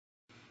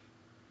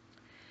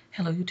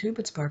Hello YouTube,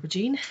 it's Barbara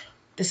Jean.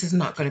 This is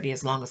not going to be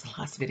as long as the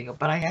last video,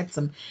 but I had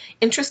some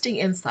interesting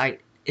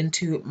insight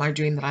into my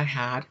dream that I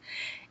had,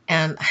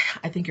 and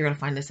I think you're going to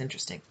find this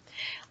interesting.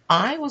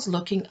 I was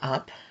looking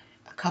up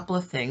a couple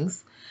of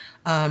things.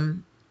 Let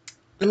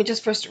me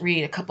just first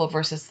read a couple of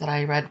verses that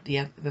I read the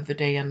other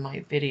day in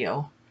my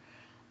video.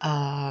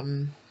 I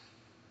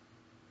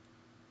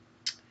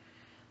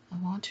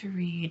want to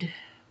read,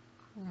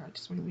 I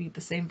just want to read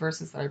the same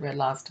verses that I read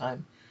last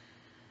time.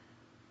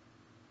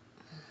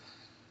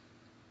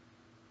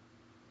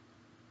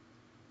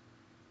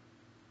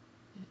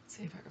 Let's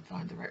see if I can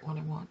find the right one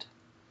I want.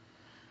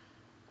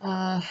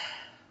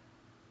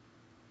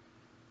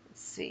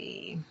 Let's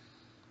see.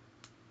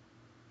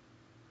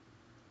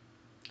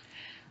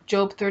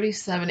 Job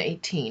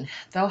 37:18.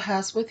 Thou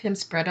hast with him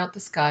spread out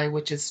the sky,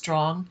 which is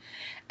strong,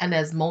 and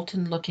as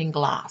molten looking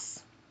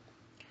glass.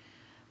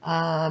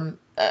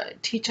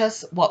 Teach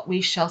us what we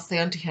shall say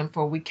unto him,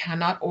 for we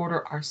cannot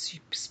order our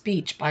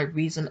speech by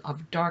reason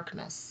of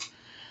darkness.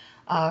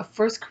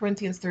 1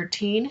 Corinthians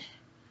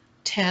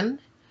 13:10.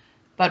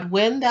 But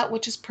when that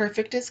which is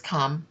perfect is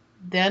come,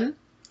 then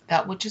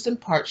that which is in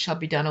part shall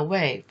be done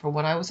away. For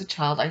when I was a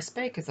child, I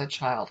spake as a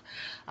child.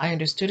 I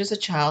understood as a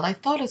child, I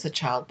thought as a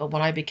child. But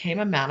when I became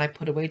a man, I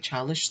put away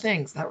childish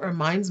things. That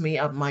reminds me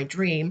of my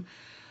dream.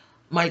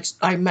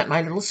 I met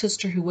my little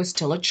sister who was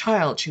still a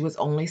child. She was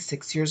only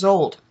 6 years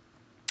old.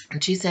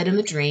 And she said in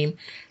the dream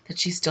that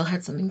she still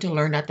had something to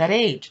learn at that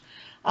age.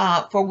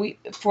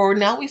 For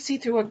now we see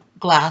through a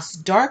glass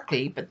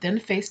darkly, but then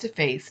face to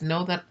face.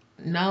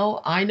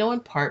 Now I know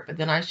in part, but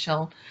then I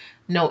shall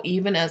know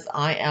even as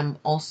I am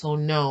also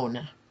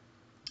known.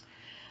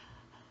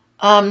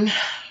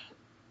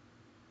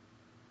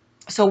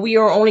 So we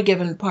are only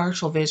given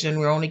partial vision.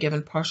 We're only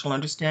given partial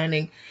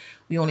understanding.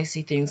 We only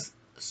see things.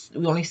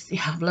 We only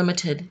have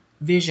limited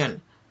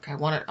vision. Okay,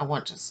 I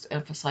want to just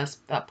emphasize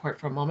that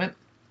part for a moment.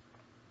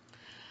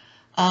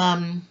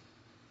 No,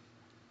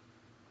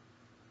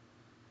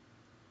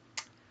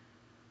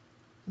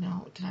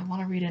 did I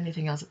want to read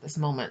anything else at this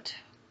moment?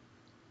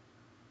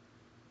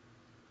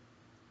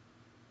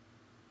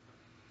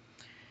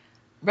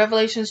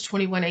 Revelations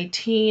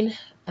 21:18,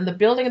 and the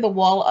building of the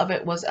wall of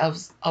it was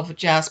of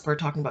jasper,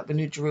 talking about the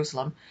New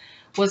Jerusalem,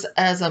 was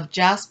as of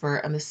jasper,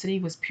 and the city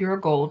was pure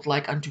gold,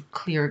 like unto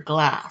clear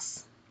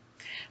glass.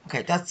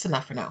 Okay, that's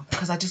enough for now,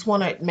 because I just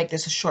want to make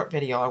this a short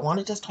video. I want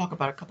to just talk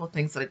about a couple of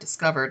things that I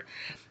discovered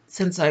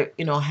since I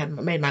had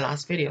made my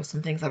last video,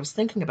 some things I was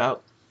thinking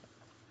about.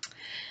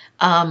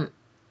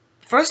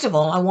 First of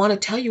all, I want to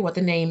tell you what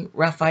the name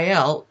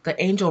Raphael, the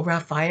angel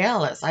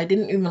Raphael, is. I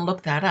didn't even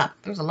look that up.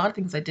 There's a lot of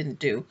things I didn't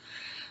do.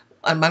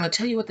 I'm going to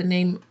tell you what the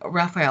name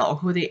Raphael, or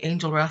who the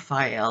angel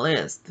Raphael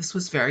is. This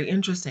was very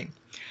interesting.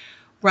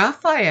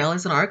 Raphael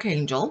is an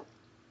archangel,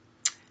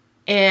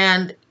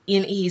 and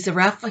he's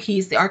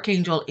the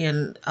archangel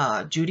in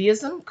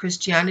Judaism,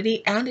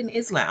 Christianity, and in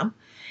Islam,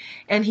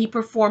 and he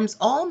performs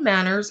all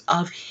manners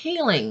of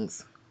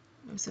healings.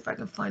 Let me see if I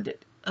can find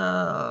it.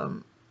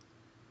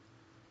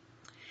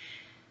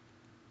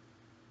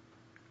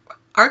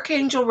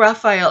 Archangel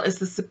Raphael is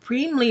the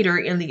supreme leader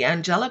in the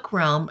angelic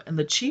realm, and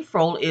the chief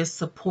role is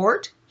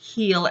support,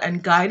 heal,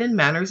 and guide in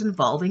matters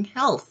involving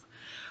health.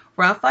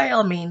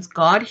 Raphael means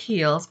God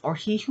heals, or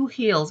he who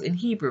heals in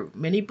Hebrew.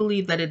 Many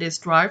believe that it is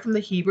derived from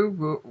the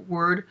Hebrew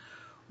word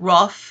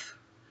Roph,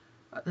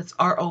 that's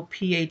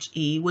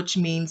R-O-P-H-E, which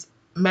means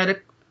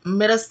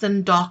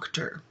medicine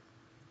doctor.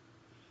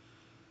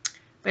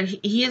 But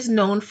he is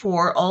known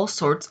for all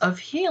sorts of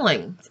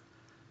healings.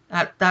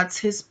 That's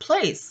his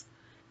place.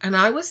 And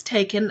I was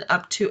taken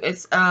up to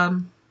its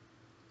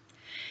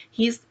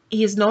he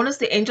is known as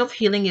the angel of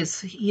healing.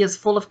 He is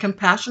full of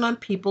compassion on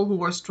people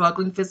who are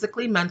struggling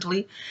physically,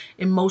 mentally,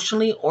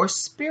 emotionally, or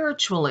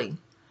spiritually.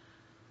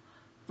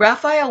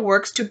 Raphael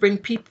works to bring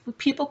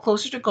people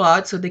closer to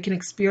God so they can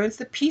experience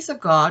the peace of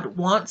God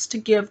wants to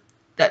give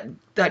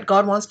that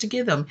God wants to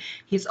give them.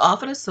 He's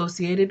often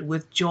associated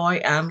with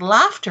joy and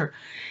laughter.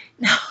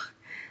 Now,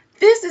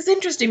 this is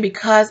interesting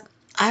because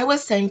I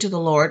was saying to the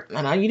Lord,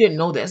 and you didn't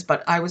know this,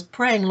 but I was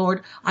praying,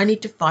 Lord, I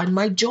need to find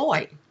my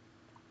joy.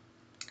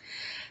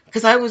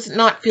 Because I was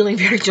not feeling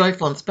very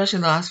joyful, especially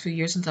in the last few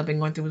years since I've been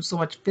going through so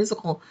much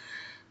physical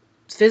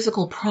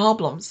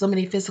problems, so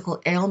many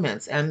physical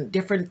ailments and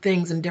different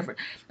things and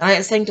I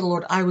was saying to the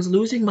Lord, I was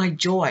losing my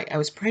joy. I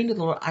was praying to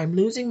the Lord, I'm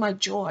losing my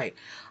joy.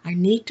 I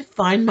need to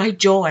find my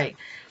joy.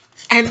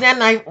 And then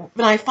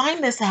when I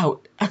find this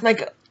out, I'm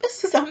like,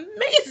 this is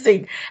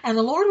amazing. And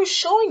the Lord was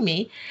showing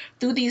me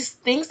through these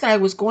things that I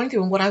was going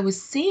through and what I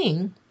was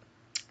seeing,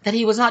 that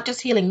he was not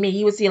just healing me,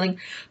 he was healing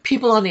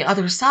people on the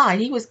other side.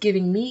 He was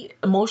giving me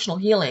emotional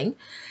healing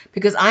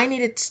because I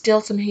needed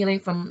still some healing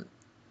from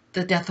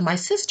the death of my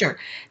sister.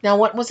 Now,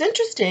 what was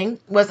interesting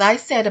was I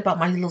said about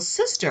my little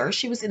sister,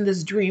 she was in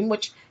this dream,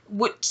 which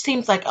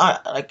seems like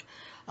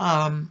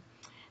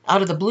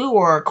out of the blue,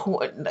 or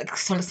like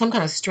some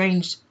kind of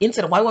strange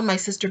incident. Why would my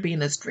sister be in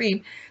this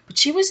dream? But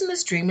she was in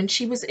this dream, and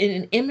she was in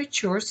an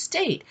immature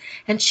state.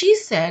 And she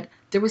said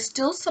there was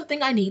still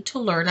something I need to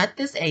learn at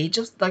this age.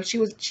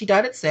 She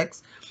died at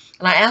 6,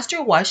 And I asked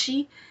her why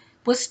she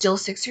was still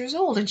 6 years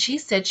old, and she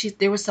said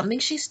there was something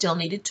she still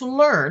needed to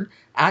learn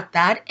at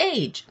that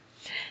age.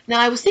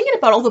 Now, I was thinking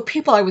about all the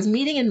people I was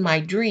meeting in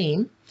my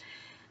dream.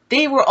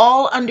 They were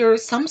all under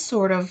some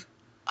sort of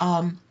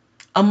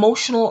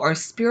emotional or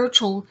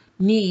spiritual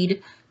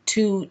need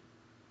to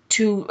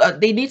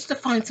they needed to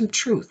find some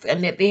truth,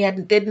 and that they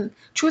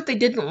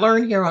didn't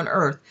learn here on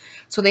earth,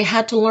 so they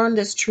had to learn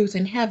this truth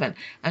in heaven,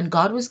 and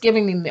God was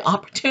giving them the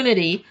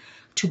opportunity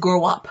to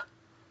grow up,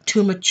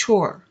 to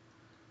mature.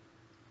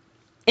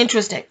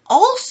 Interesting.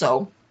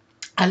 Also,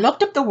 I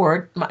looked up the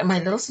word. My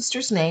little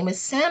sister's name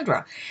is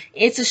Sandra.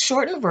 It's a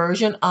shortened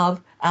version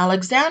of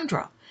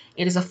Alexandra.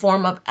 It is a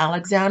form of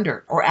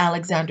Alexander, or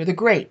Alexander the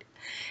Great.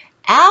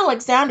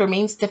 Alexander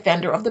means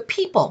defender of the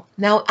people.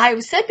 Now,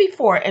 I've said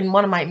before in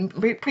one of my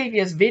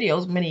previous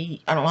videos,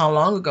 I don't know how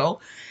long ago,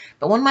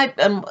 but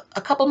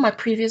a couple of my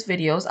previous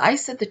videos, I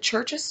said the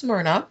Church of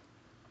Smyrna.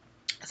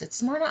 Is it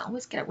Smyrna? I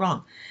always get it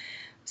wrong.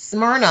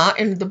 Smyrna,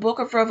 in the book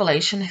of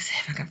Revelation. Let's see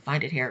if I can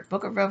find it here.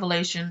 Book of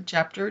Revelation,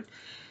 chapter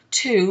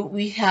 2,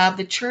 we have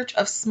the Church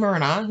of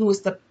Smyrna, who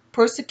is the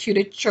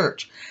persecuted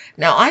church.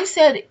 Now, I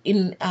said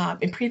in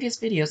previous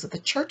videos that the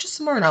Church of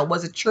Smyrna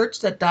was a church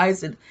that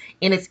dies in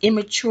its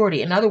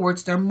immaturity. In other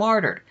words, they're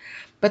martyred,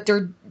 but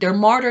they're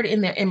martyred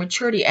in their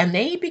immaturity, and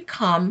they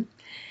become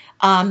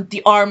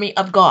the army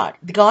of God.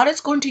 God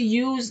is going to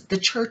use the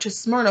Church of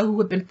Smyrna, who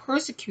have been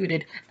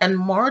persecuted and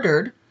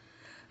martyred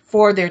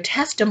for their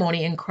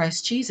testimony in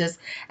Christ Jesus,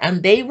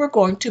 and they were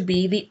going to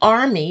be the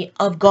army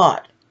of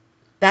God.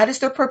 That is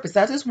their purpose.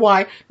 That is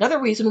why, another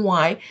reason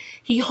why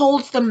he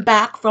holds them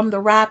back from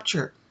the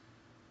rapture.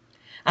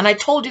 And I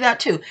told you that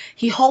too.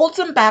 He holds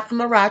them back from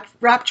the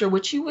rapture,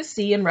 which you will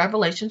see in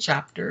Revelation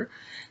chapter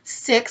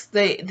 6.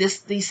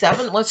 The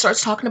seven, when it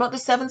starts talking about the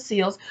seven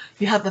seals,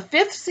 you have the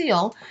fifth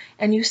seal,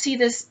 and you see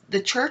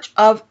the Church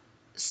of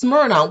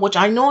Smyrna, which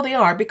I know they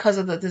are because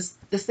of this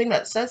thing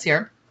that says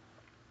here.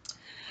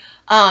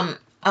 They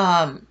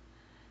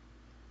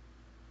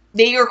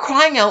are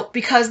crying out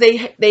because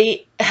they've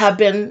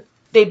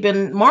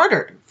been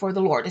martyred for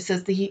the Lord. It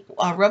says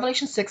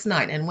Revelation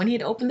 6:9, and when he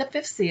had opened the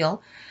fifth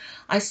seal,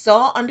 I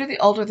saw under the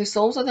altar the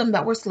souls of them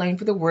that were slain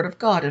for the word of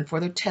God and for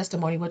their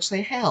testimony which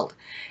they held.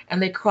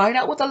 And they cried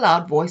out with a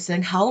loud voice,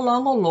 saying, How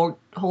long, O Lord,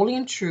 holy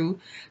and true,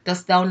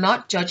 dost thou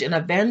not judge and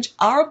avenge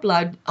our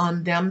blood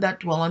on them that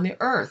dwell on the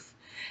earth?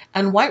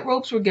 And white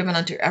robes were given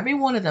unto every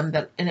one of them,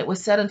 and it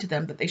was said unto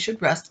them that they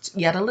should rest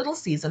yet a little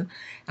season,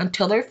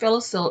 until their fellow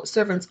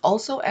servants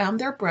also and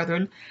their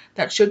brethren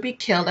that should be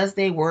killed as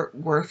they were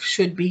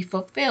should be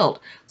fulfilled.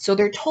 So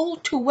they're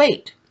told to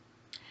wait.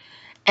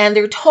 And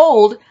they're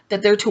told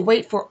that they're to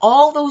wait for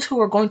all those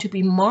who are going to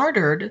be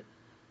martyred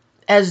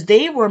as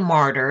they were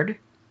martyred,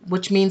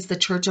 which means the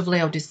Church of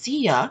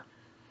Laodicea.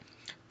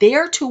 They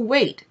are to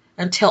wait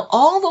until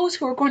all those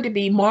who are going to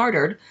be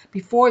martyred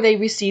before they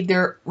receive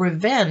their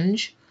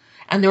revenge.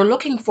 And they're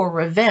looking for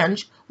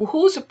revenge. Well,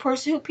 who's the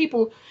person,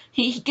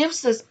 he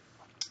gives us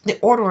the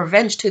order of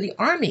revenge to the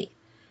army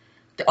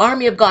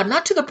of God,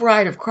 not to the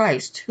bride of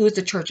Christ, who is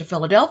the Church of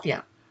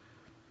Philadelphia.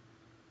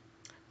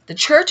 The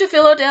Church of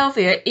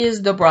Philadelphia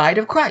is the bride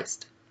of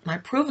Christ. And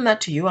I've proven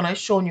that to you, and I've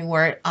shown you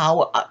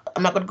how.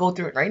 I'm not going to go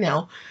through it right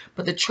now,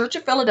 but the Church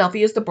of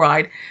Philadelphia is the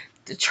bride.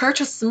 The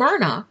Church of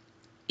Smyrna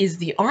is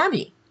the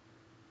army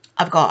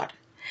of God.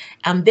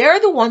 And they're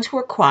the ones who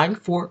are crying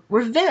for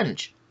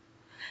revenge.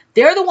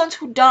 They're the ones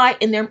who die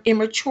in their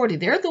immaturity.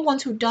 They're the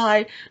ones who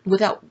die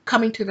without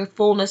coming to the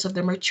fullness of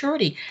their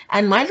maturity.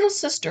 And my little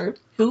sister,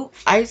 who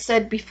I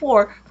said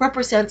before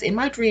represents in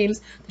my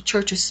dreams the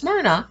Church of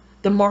Smyrna,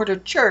 the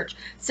martyred church,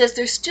 says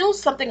there's still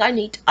something I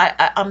need.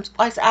 I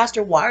asked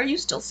her, why are you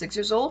still 6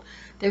 years old?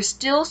 There's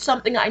still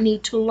something I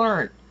need to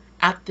learn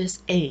at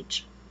this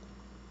age.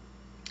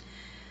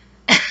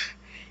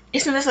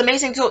 Isn't this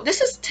amazing? So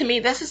this is, to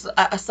me, this is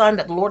a sign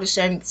that the Lord is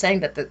saying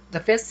that the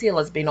fifth seal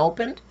has been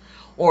opened,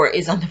 or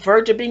is on the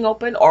verge of being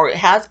opened, or it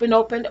has been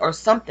opened, or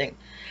something.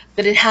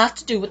 But it has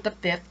to do with the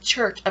fifth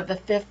church of the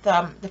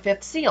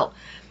fifth seal.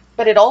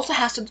 But it also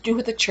has to do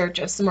with the Church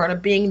of Smyrna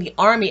being the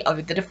army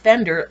of the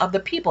defender of the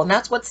people. And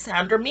that's what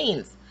Sandra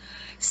means.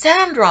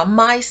 Sandra,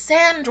 my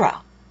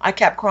Sandra, I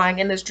kept crying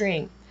in this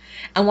dream.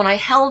 And when I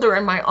held her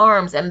in my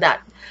arms, and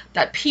that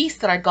peace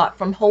that I got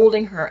from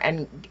holding her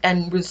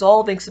and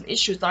resolving some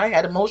issues that I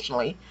had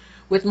emotionally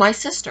with my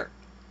sister.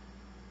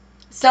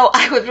 So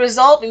I was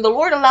resolving, the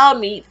Lord allowed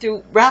me,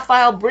 through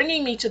Raphael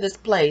bringing me to this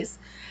place,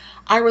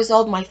 I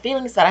resolved my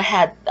feelings that I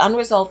had,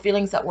 unresolved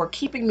feelings that were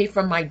keeping me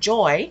from my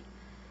joy,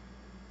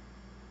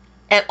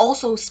 and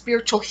also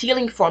spiritual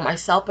healing for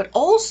myself. But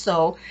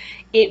also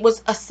it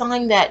was a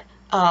sign that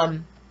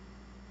the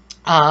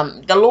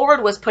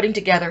Lord was putting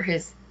together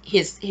his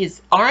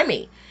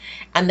army,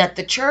 and that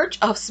the Church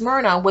of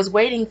Smyrna was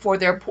waiting for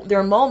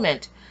their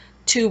moment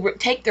to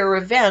take their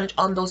revenge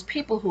on those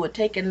people who had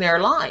taken their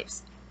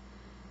lives.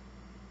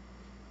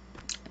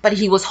 but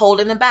he was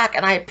holding them back.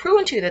 And I have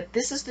proven to you that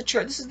this is the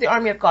church, this is the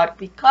army of God,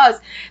 because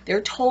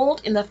they're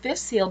told in the fifth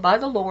seal by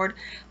the Lord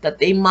that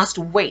they must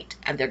wait.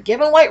 And they're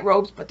given white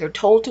robes, but they're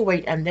told to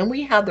wait. And then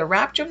we have the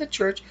rapture of the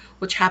church,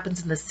 which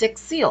happens in the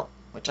sixth seal,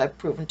 which I've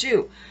proven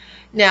too.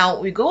 Now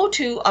we go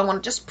to, I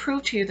want to just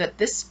prove to you that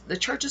the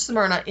church of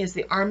Smyrna is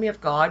the army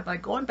of God by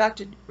going back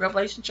to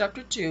Revelation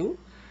chapter 2.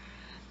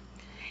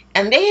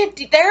 And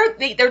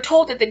they're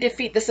told that they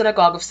defeat the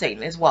synagogue of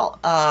Satan as well.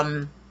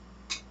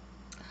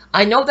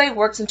 I know thy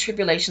works in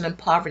tribulation and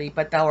poverty,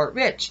 but thou art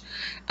rich.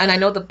 And I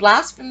know the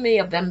blasphemy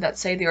of them that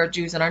say they are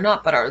Jews and are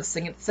not, but are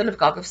the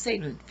synagogue of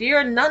Satan.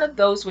 Fear none of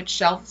those which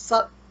thou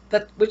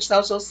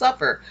shalt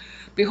suffer.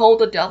 Behold,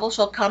 the devil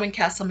shall come and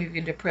cast some of you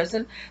into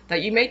prison,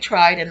 that you may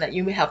try it, and that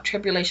you may have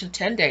tribulation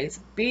 10 days.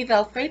 Be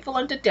thou faithful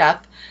unto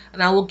death,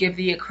 and I will give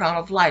thee a crown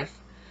of life.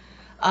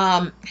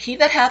 He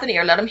that hath an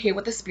ear, let him hear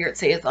what the Spirit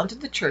saith unto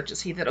the churches.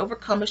 He that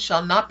overcometh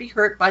shall not be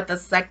hurt by the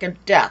second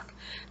death.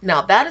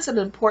 Now, that is an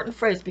important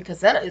phrase,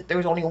 because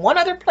there's only one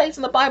other place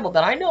in the Bible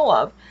that I know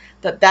of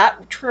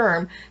that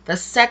term, the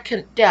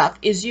second death,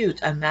 is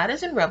used, and that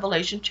is in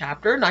Revelation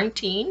chapter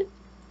 19.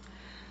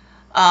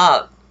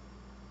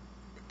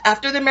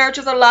 After the marriage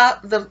of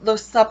the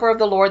supper of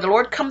the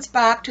Lord comes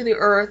back to the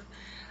earth.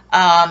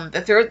 That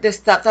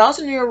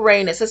 1,000-year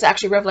reign, it says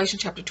actually Revelation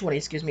chapter 20,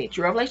 excuse me.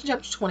 Revelation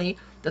chapter 20,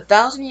 the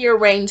 1,000-year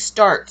reign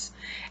starts.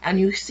 And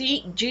you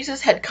see,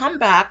 Jesus had come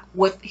back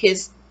with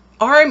his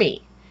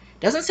army. It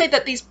doesn't say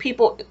that these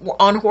people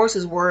on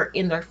horses were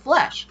in their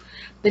flesh,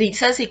 but he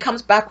says he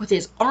comes back with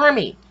his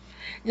army.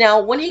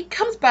 Now, when he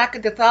comes back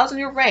at the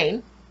 1,000-year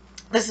reign,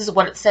 this is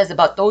what it says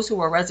about those who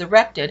were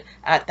resurrected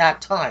at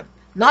that time.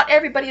 Not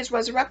everybody is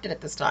resurrected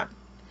at this time.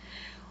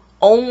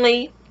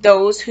 Only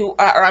those who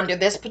are under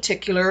this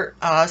particular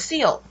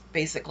seal,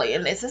 basically.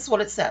 And this is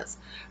what it says.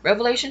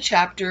 Revelation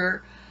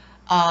chapter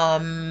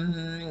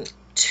 20,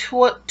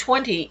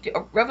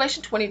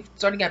 Revelation 20,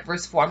 starting at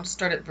verse 4. I'm going to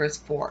start at verse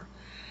 4.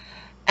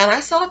 And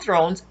I saw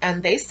thrones,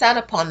 and they sat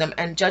upon them,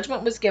 and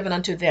judgment was given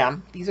unto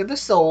them. These are the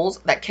souls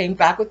that came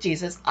back with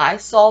Jesus. I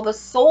saw the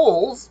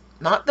souls,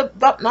 not the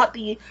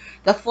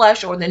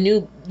flesh or the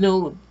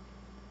new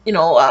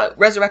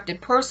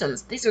resurrected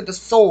persons. These are the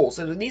souls.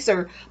 These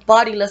are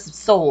bodiless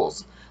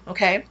souls.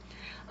 Okay?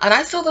 And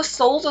I saw the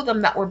souls of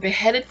them that were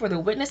beheaded for the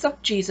witness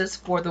of Jesus,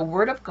 for the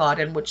word of God,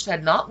 and which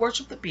had not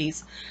worshipped the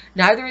beast,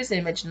 neither his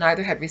image,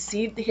 neither had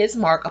received his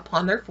mark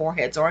upon their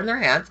foreheads or in their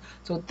hands.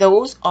 So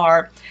those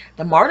are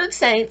the martyred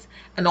saints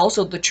and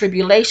also the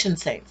tribulation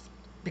saints,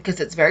 because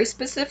it's very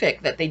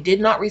specific that they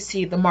did not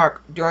receive the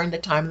mark during the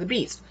time of the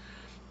beast.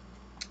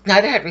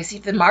 Neither had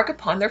received the mark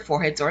upon their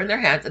foreheads or in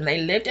their hands, and they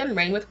lived and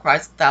reigned with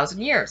Christ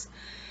 1,000 years.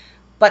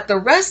 But the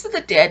rest of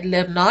the dead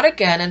lived not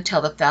again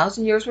until the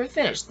 1,000 years were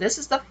finished. This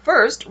is the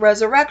first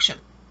resurrection.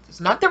 It's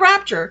not the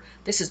rapture.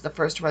 This is the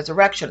first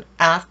resurrection.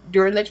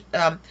 After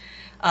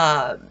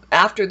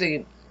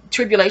the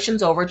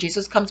tribulation's over,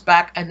 Jesus comes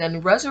back and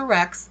then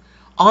resurrects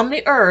on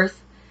the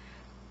earth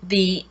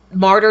the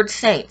martyred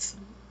saints.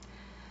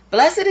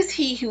 Blessed is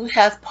he who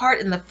hath part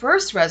in the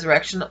first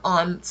resurrection.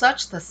 On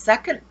such the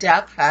second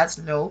death has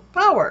no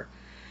power.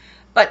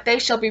 But they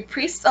shall be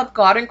priests of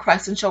God in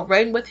Christ, and shall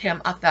reign with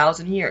him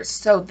 1,000 years.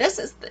 So this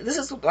is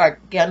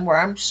again where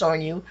I'm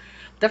showing you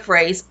the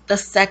phrase, the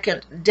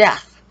second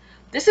death.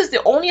 This is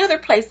the only other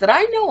place that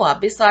I know of,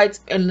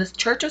 besides in the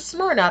church of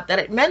Smyrna, that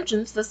it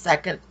mentions the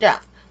second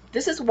death.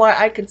 This is why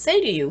I can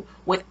say to you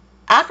with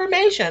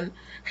affirmation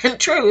and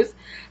truth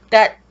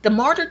that the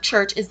martyred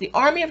church is the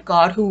army of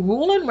God who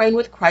rule and reign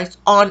with Christ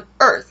on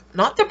earth,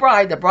 not the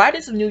bride. The bride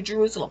is in New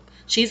Jerusalem.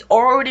 She's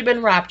already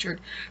been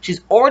raptured.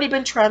 She's already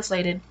been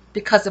translated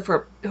because of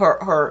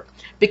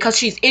because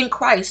she's in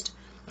Christ.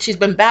 She's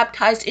been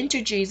baptized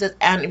into Jesus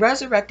and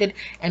resurrected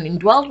and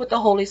indwelled with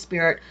the Holy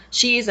Spirit.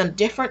 She is in a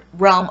different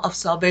realm of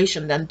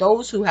salvation than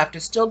those who have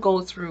to still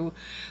go through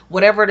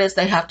whatever it is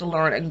they have to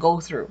learn and go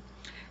through.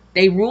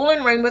 They rule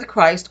and reign with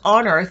Christ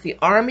on earth, the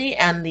army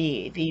and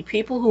the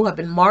people who have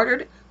been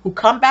martyred, who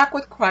come back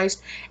with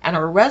Christ and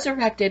are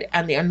resurrected,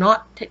 and they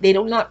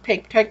do not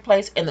take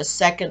place in the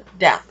second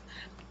death.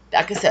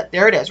 Like I said,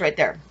 there it is right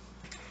there.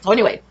 So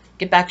anyway,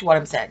 get back to what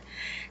I'm saying.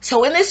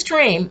 So in this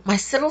dream, my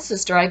little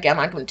sister, again,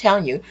 I'm going to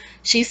tell you,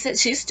 she's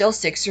still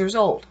 6 years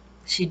old.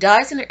 She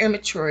dies in her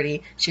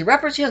immaturity. She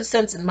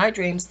represents in my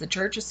dreams the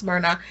church of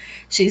Smyrna.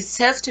 She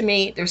says to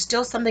me, there's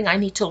still something I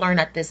need to learn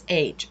at this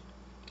age.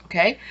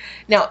 Okay?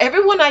 Now,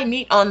 everyone I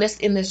meet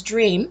in this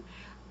dream,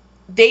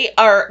 they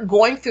are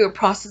going through a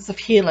process of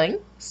healing,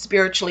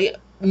 spiritually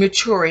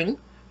maturing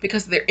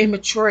because of their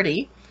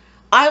immaturity.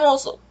 I'm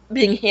also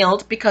being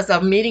healed because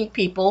I'm meeting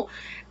people,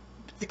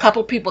 a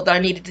couple of people that I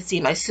needed to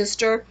see, my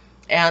sister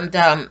and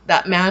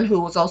that man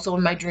who was also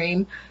in my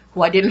dream,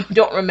 who I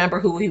don't remember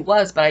who he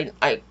was, but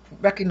I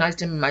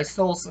recognized him in my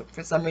soul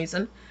for some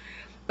reason.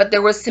 But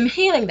there was some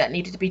healing that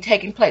needed to be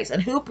taking place.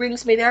 And who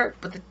brings me there?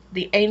 But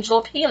the angel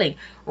of healing,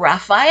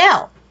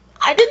 Raphael.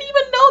 I didn't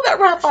even know that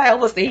Raphael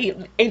was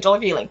the angel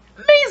of healing.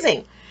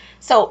 Amazing.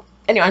 So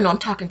anyway, I know I'm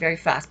talking very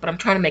fast, but I'm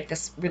trying to make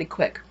this really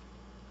quick.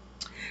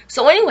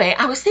 So anyway,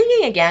 I was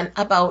thinking again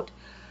about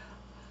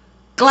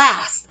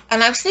glass.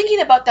 And I was thinking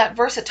about that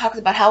verse that talks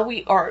about how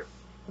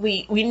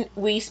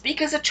we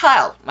speak as a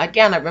child.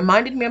 Again, it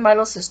reminded me of my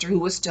little sister who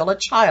was still a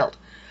child.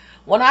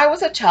 When I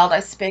was a child, I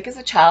spake as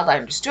a child, I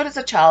understood as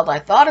a child, I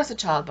thought as a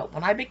child, but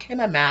when I became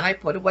a man, I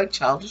put away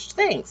childish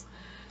things.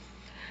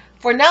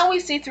 For now we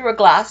see through a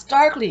glass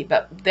darkly,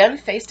 but then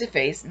face to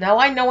face. Now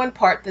I know in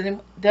part,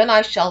 then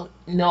I shall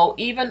know,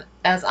 even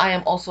as I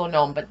am also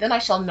known. But then I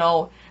shall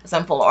know as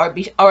I'm full, or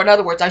in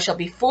other words, I shall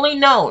be fully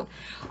known.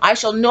 I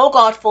shall know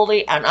God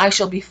fully, and I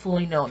shall be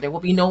fully known. There will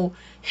be no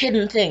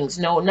hidden things,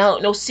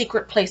 no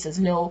secret places,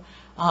 no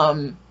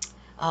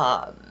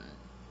uh,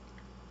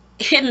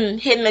 hidden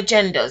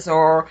agendas,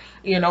 or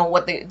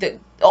what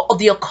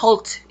the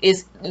occult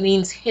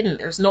means hidden.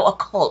 There's no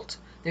occult.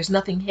 There's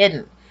nothing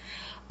hidden.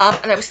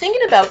 And I was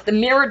thinking about the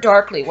mirror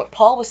darkly, what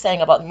Paul was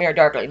saying about the mirror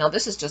darkly. Now,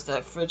 this is just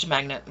a fridge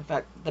magnet. In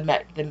fact, the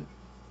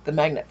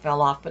magnet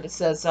fell off. But it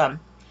says,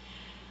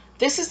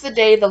 this is the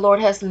day the Lord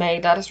has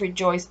made. Let us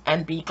rejoice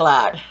and be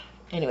glad.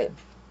 Anyway,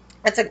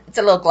 it's a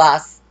little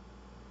glass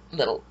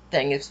little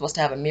thing. It's supposed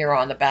to have a mirror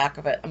on the back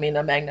of it. I mean,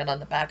 a magnet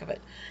on the back of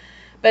it.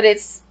 But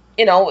it's,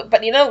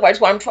 but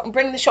what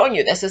I'm showing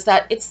you this is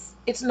that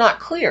it's not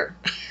clear.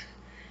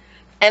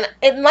 And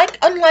not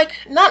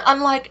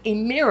unlike a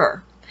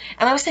mirror.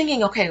 And I was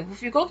thinking, okay,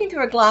 if you're looking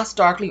through a glass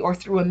darkly or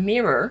through a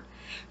mirror,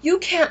 you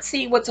can't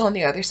see what's on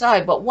the other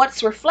side. But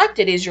what's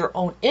reflected is your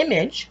own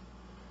image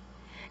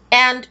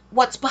and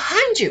what's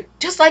behind you.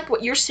 Just like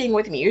what you're seeing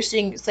with me. You're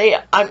seeing, say,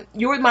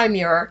 you're in my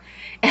mirror,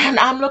 and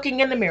I'm looking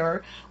in the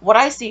mirror. What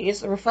I see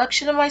is the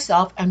reflection of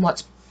myself and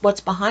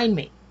what's behind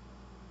me.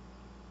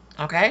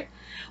 Okay?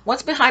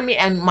 What's behind me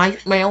and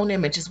my own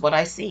image is what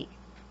I see.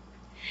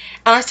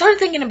 And I started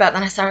thinking about,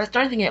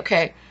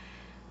 okay,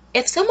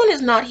 if someone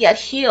is not yet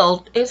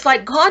healed, it's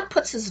like God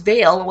puts his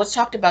veil, what's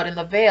talked about in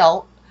the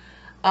veil.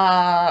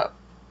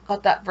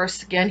 Got that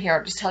verse again here.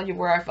 I'll just tell you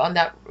where I found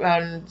that,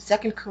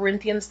 2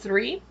 Corinthians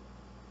 3.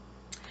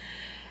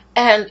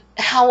 And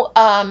how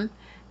 2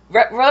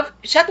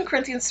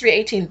 Corinthians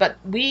 3:18, but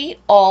we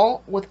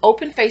all with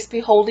open face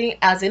beholding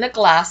as in a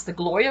glass the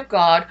glory of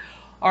God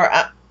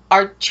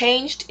are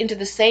changed into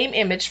the same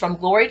image from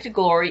glory to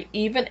glory,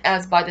 even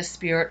as by the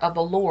Spirit of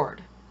the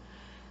Lord.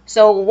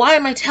 So why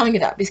am I telling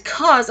you that?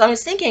 Because I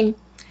was thinking,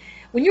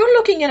 when you're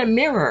looking in a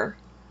mirror,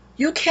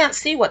 you can't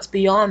see what's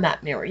beyond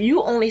that mirror.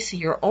 You only see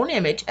your own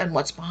image and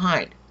what's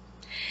behind.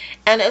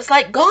 And it's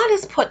like God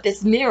has put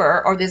this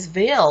mirror or this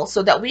veil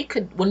so that we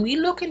could, when we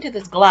look into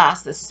this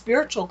glass, this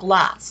spiritual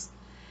glass,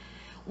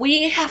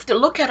 we have to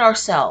look at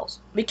ourselves.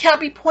 We can't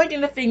be pointing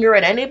the finger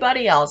at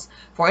anybody else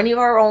for any of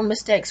our own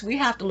mistakes. We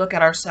have to look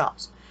at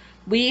ourselves.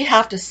 We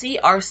have to see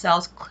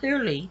ourselves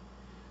clearly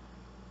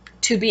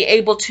to be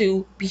able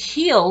to be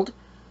healed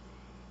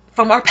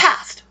from our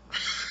past.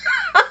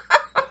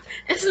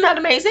 Isn't that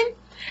amazing?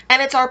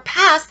 And it's our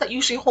past that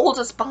usually holds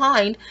us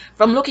behind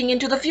from looking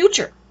into the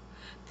future,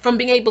 from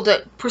being able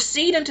to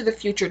proceed into the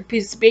future,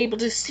 to be able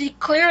to see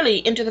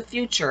clearly into the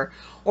future,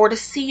 or to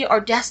see our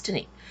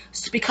destiny,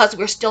 because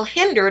we're still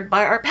hindered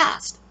by our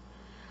past.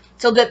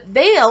 So that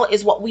veil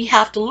is what we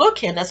have to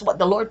look in. That's what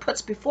the Lord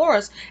puts before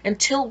us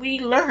until we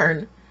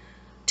learn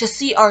to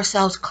see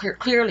ourselves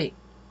clearly,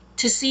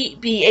 to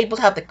be able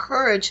to have the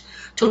courage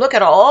to look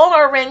at all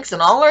our wrinkles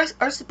and all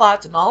our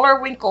spots and all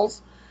our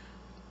wrinkles,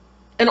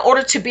 in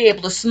order to be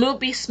able to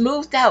be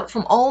smoothed out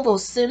from all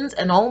those sins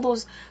and all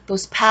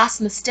those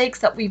past mistakes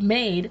that we've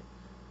made,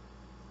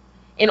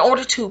 in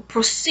order to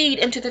proceed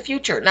into the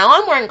future. Now,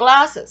 I'm wearing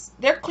glasses.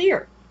 They're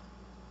clear,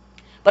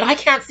 but I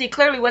can't see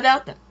clearly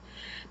without them.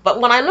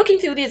 But when I'm looking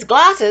through these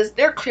glasses,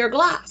 they're clear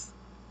glass.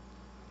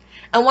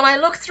 And when I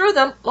look through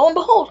them, lo and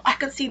behold, I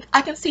can see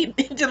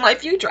into my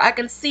future. I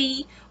can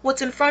see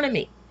what's in front of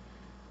me.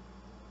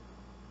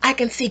 I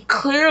can see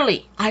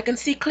clearly. I can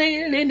see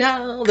clearly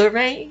now. The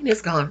rain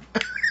is gone.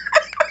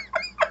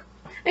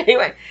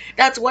 Anyway,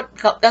 that's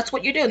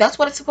what you do. That's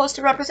what it's supposed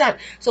to represent.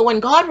 So when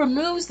God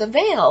removes the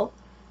veil,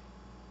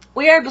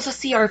 we are able to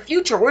see our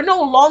future. We're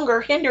no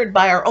longer hindered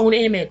by our own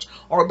image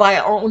or by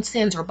our own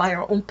sins or by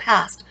our own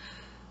past.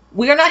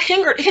 We are not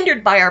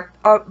hindered by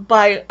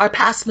our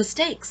past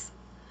mistakes,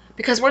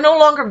 because we're no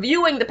longer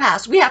viewing the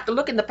past. We have to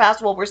look in the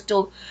past while we're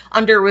still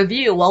under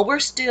review, while we're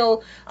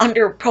still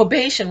under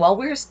probation, while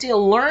we're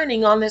still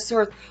learning on this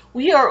earth.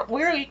 We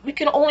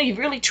can only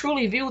really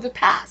truly view the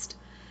past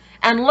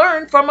and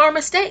learn from our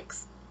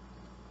mistakes.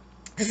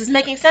 This is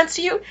making sense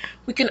to you?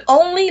 We can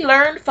only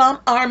learn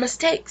from our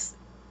mistakes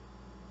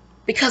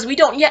because we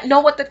don't yet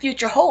know what the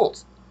future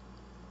holds.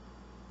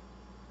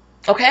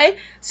 Okay?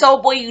 So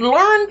we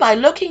learn by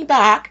looking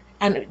back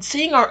and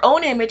seeing our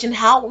own image and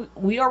how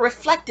we are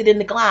reflected in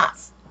the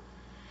glass.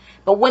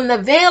 But when the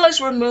veil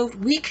is removed,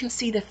 we can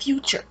see the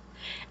future.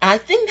 And I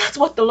think that's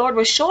what the Lord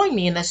was showing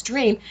me in this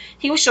dream.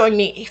 He was showing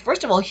me,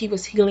 first of all, he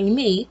was healing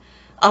me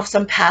of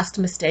some past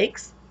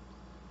mistakes.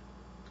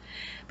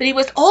 But he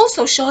was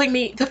also showing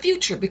me the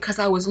future, because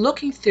I was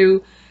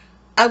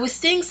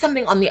seeing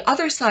something on the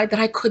other side that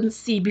I couldn't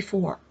see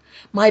before.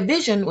 My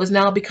vision was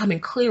now becoming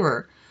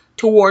clearer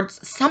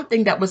towards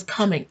something that was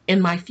coming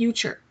in my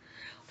future.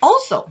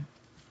 Also,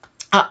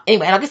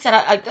 Anyway, like I said,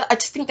 I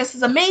just think this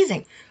is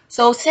amazing.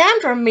 So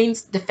Sandra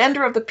means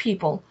defender of the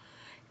people,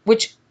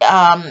 which,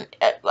 like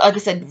I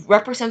said,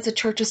 represents the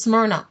church of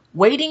Smyrna,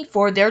 waiting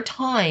for their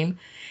time.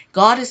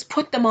 God has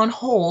put them on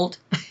hold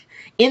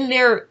in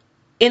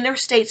their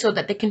state so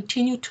that they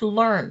continue to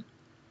learn.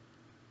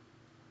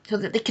 So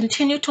that they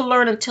continue to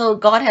learn until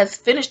God has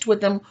finished with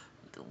them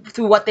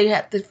through what they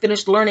have to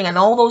finish learning. And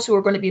all those who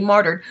are going to be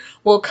martyred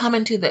will come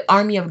into the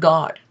army of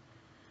God.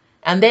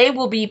 And they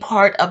will be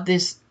part of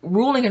this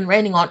ruling and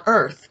reigning on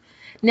earth.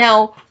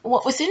 Now,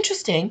 what was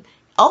interesting,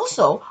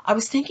 also, I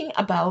was thinking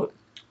about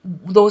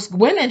those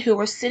women who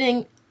were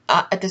sitting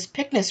at this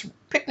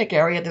picnic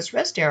area, this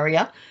rest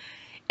area,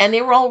 and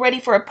they were all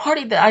ready for a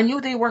party that I knew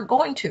they weren't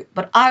going to,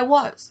 but I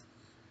was.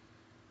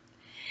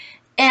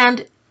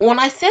 And when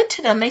I said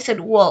to them, they said,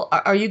 well,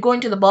 are you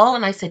going to the ball?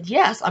 And I said,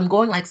 yes, I'm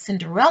going like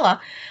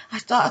Cinderella. I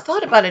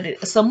thought about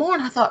it some more,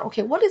 and I thought,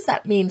 okay, what does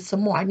that mean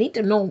some more? I need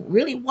to know,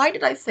 really, why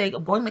did I say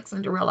I'm going like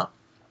Cinderella?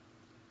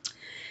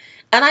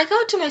 And I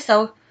thought to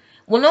myself,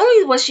 well, not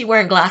only was she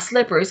wearing glass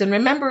slippers, and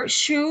remember,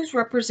 shoes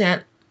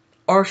represent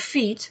our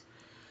feet.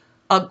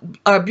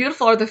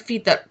 Beautiful are the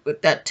feet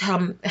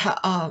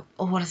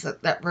what is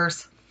it, that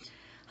verse?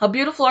 How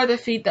beautiful are the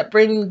feet that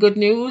bring good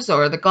news,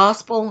 or the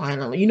gospel. I don't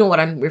know. You know what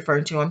I'm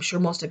referring to. I'm sure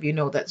most of you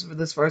know that's for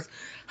this verse.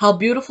 How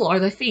beautiful are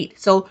the feet.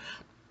 So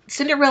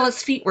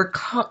Cinderella's feet were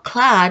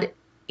clad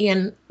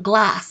in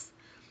glass,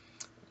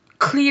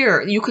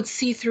 clear. You could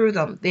see through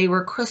them. They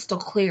were crystal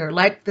clear,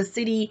 like the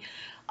city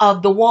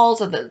of the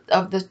walls of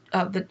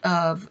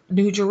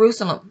New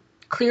Jerusalem,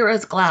 clear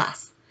as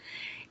glass.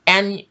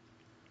 And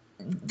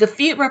the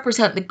feet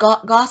represent the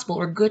gospel,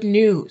 or good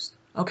news.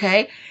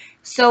 Okay,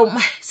 so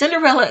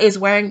Cinderella is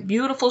wearing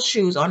beautiful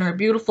shoes on her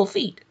beautiful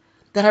feet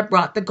that have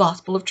brought the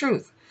gospel of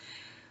truth.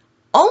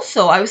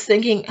 Also, I was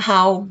thinking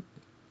how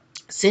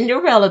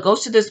Cinderella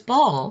goes to this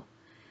ball,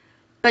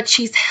 but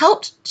she's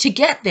helped to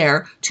get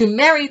there to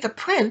marry the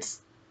prince.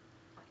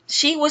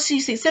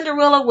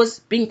 Cinderella was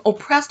being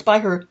oppressed by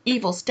her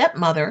evil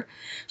stepmother.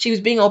 She was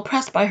being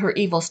oppressed by her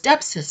evil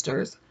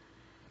stepsisters.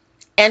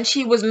 And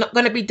she was not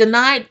going to be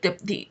denied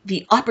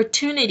the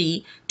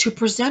opportunity to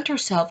present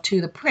herself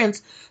to the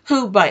prince,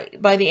 who by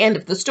the end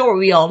of the story,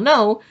 we all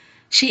know,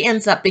 she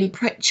ends up being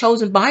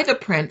chosen by the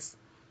prince,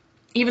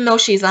 even though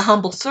she's a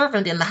humble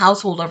servant in the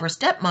household of her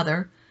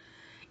stepmother,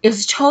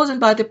 is chosen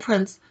by the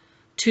prince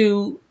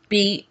to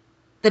be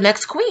the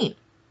next queen.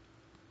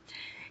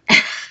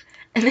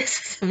 And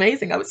this is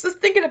amazing. I was just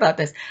thinking about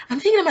this. I'm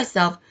thinking to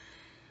myself,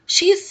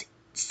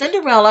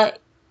 Cinderella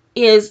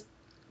is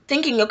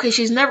thinking, okay,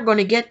 she's never going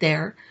to get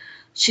there.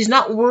 She's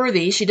not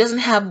worthy. She doesn't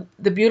have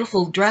the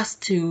beautiful dress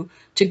to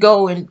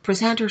go and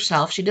present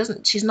herself.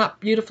 She's not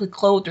beautifully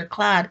clothed or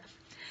clad.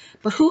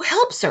 But who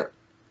helps her?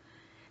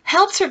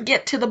 Helps her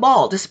get to the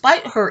ball,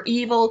 despite her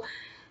evil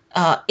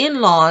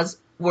in-laws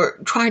were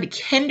trying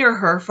to hinder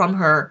her from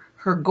her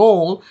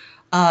goal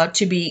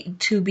to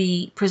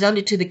be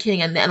presented to the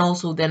king, and then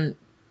also then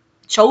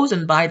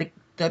chosen by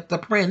the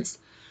prince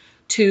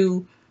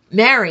to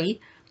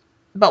marry.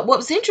 But what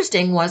was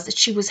interesting was that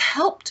she was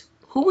helped.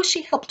 Who was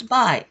she helped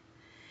by?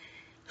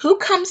 Who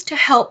comes to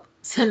help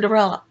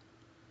Cinderella?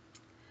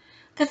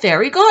 The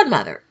fairy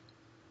godmother.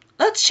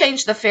 Let's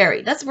change the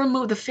fairy. Let's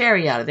remove the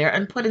fairy out of there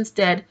and put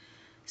instead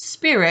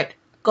spirit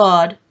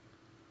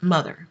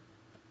godmother.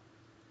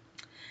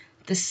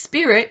 The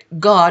spirit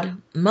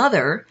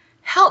godmother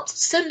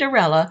helps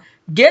Cinderella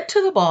get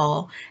to the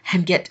ball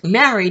and get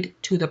married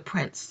to the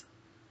prince.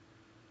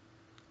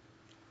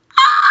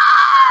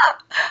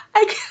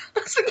 I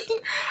was thinking,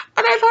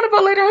 and I thought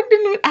about later,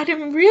 I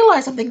didn't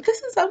realize something.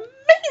 This is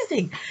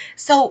amazing.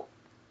 So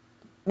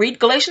read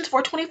Galatians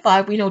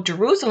 4:25. We know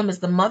Jerusalem is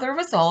the mother of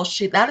us all.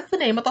 That is the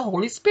name of the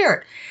Holy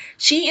Spirit.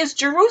 She is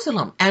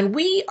Jerusalem, and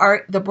we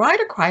are the bride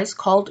of Christ,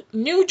 called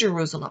New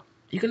Jerusalem.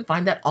 You can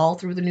find that all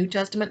through the New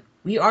Testament.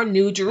 We are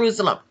New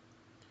Jerusalem.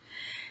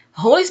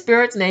 The Holy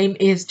Spirit's name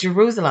is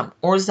Jerusalem,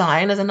 or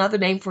Zion is another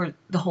name for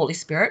the Holy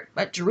Spirit,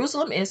 but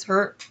Jerusalem is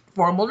her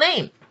formal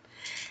name.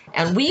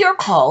 And we are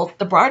called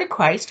the bride of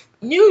Christ,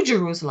 New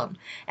Jerusalem.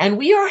 And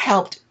we are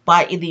helped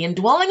by the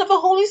indwelling of the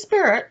Holy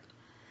Spirit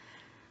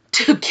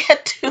to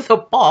get to the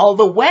ball,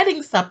 the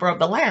wedding supper of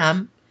the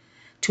Lamb,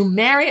 to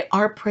marry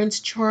our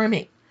Prince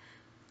Charming,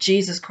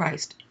 Jesus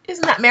Christ.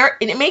 Isn't that merit?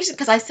 And it makes it,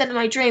 because I said in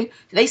my dream,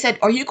 they said,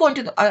 are you going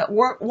to the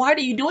work? What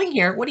are you doing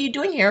here? What are you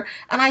doing here?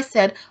 And I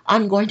said,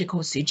 I'm going to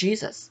go see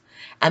Jesus.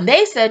 And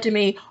they said to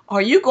me,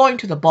 are you going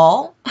to the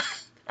ball?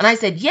 And I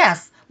said,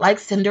 yes, like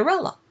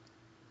Cinderella.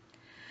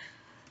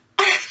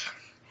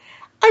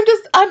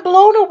 I'm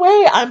blown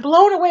away. I'm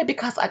blown away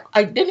because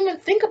I didn't even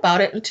think about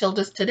it until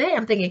just today.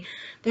 I'm thinking,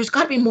 there's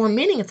got to be more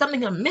meaning. It's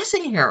something I'm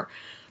missing here.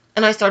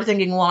 And I started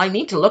thinking, well, I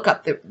need to look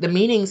up the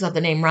meanings of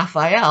the name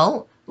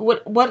Raphael.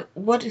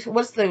 What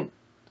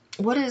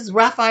is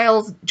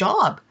Raphael's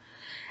job?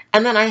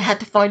 And then I had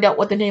to find out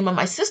what the name of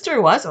my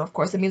sister was. Of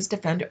course, it means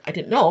defender. I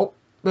didn't know.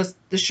 It was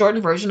the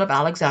shortened version of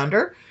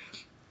Alexander,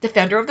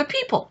 defender of the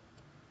people.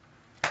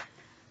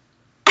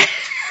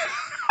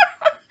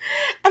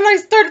 And I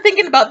started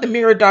thinking about the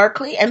mirror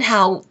darkly and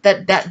how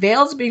that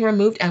veil is being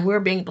removed and we're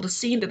being able to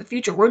see into the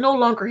future. We're no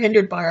longer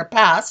hindered by our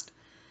past,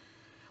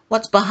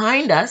 what's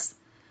behind us,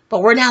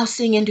 but we're now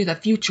seeing into the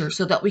future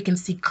so that we can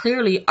see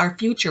clearly our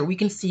future. We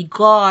can see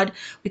God.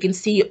 We can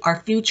see our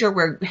future.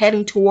 We're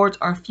heading towards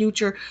our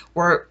future.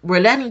 We're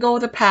letting go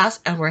of the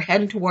past and we're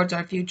heading towards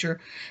our future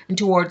and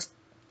towards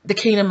the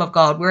kingdom of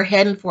God. We're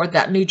heading for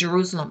that New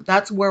Jerusalem.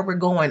 That's where we're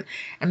going.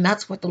 And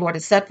that's what the Lord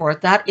has said for us.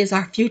 That is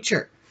our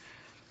future.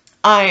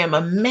 I am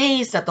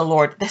amazed at the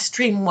Lord. This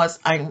dream was,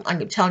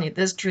 I'm telling you,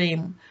 this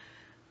dream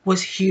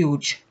was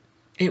huge.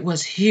 It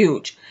was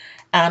huge.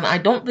 And I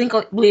don't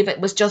believe it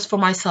was just for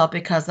myself,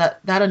 because that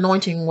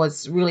anointing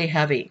was really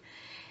heavy.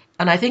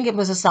 And I think it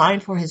was a sign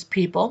for his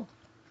people.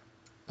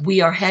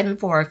 We are heading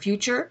for our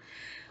future.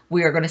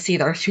 We are going to see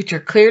our future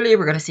clearly.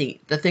 We're going to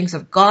see the things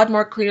of God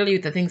more clearly.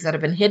 The things that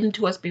have been hidden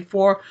to us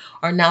before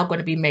are now going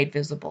to be made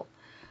visible.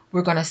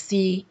 We're going to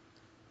see,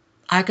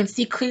 I can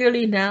see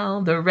clearly now,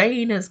 the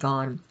rain is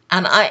gone.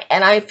 And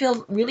I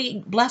feel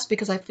really blessed,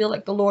 because I feel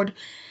like the Lord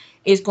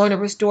is going to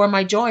restore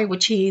my joy,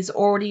 which he's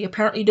already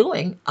apparently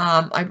doing.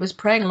 I was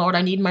praying, Lord,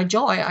 I need my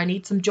joy. I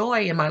need some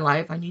joy in my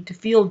life. I need to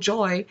feel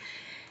joy.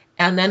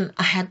 And then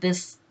I had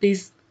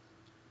these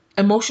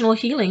emotional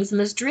healings in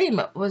this dream.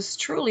 It was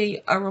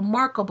truly a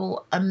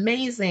remarkable,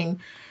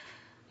 amazing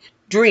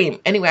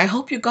dream. Anyway, I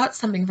hope you got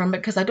something from it,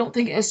 because I don't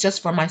think it's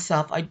just for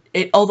myself.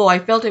 Although I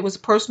felt it was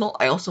personal,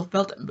 I also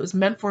felt it was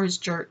meant for his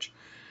church.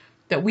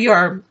 That we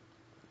are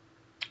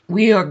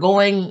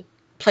going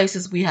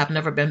places we have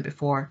never been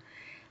before.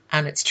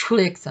 And it's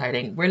truly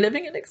exciting. We're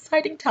living in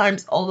exciting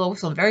times, although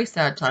some very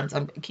sad times.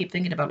 I keep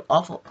thinking about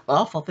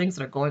awful things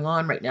that are going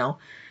on right now.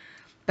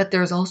 But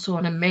there's also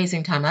an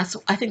amazing time. That's,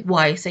 I think,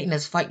 why Satan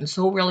is fighting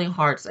so really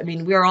hard. I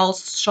mean, we're all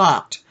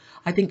shocked.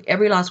 I think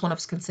every last one of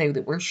us can say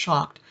that we're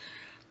shocked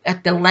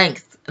at the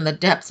length and the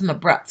depths and the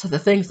breadths of the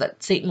things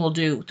that Satan will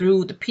do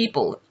through the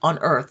people on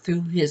earth,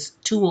 through his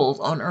tools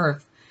on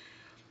earth,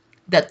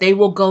 that they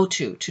will go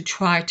to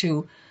try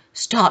to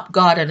stop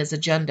God and his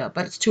agenda.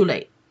 But it's too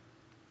late.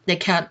 They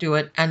can't do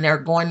it, and they're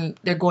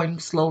going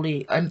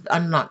slowly. I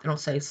don't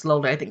say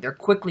slowly, I think they're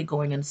quickly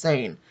going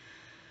insane,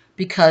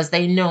 because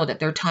they know that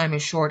their time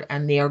is short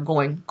and they are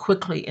going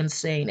quickly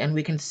insane. And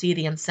we can see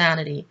the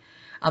insanity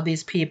of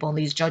these people and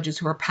these judges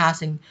who are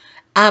passing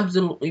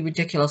absolutely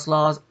ridiculous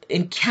laws.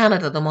 In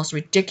Canada, the most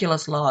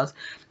ridiculous laws.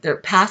 They're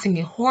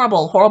passing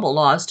horrible, horrible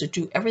laws to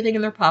do everything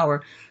in their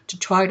power to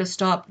try to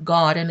stop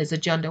God and his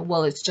agenda.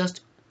 Well,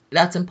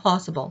 that's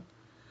impossible.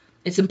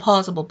 It's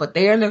impossible. But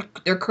they are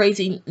their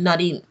crazy,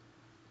 nutty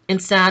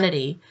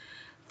insanity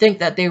think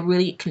that they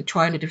really can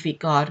try to defeat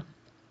God.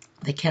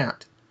 They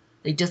can't.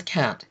 They just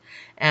can't.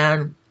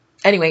 And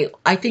anyway,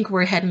 I think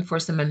we're heading for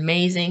some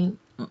amazing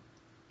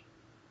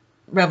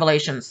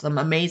revelations, some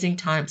amazing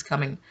times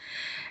coming.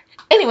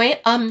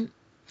 Anyway,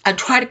 I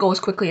tried to go as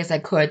quickly as I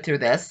could through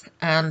this,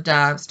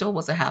 and still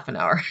was a half an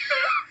hour.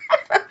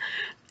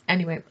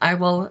 Anyway, I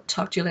will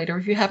talk to you later.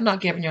 If you have not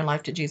given your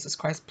life to Jesus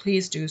Christ,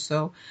 please do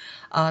so.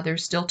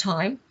 There's still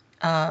time.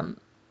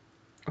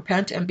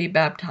 Repent and be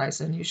baptized,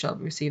 and you shall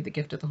receive the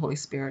gift of the Holy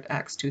Spirit.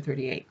 Acts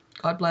 2:38.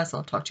 God bless.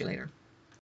 I'll talk to you later.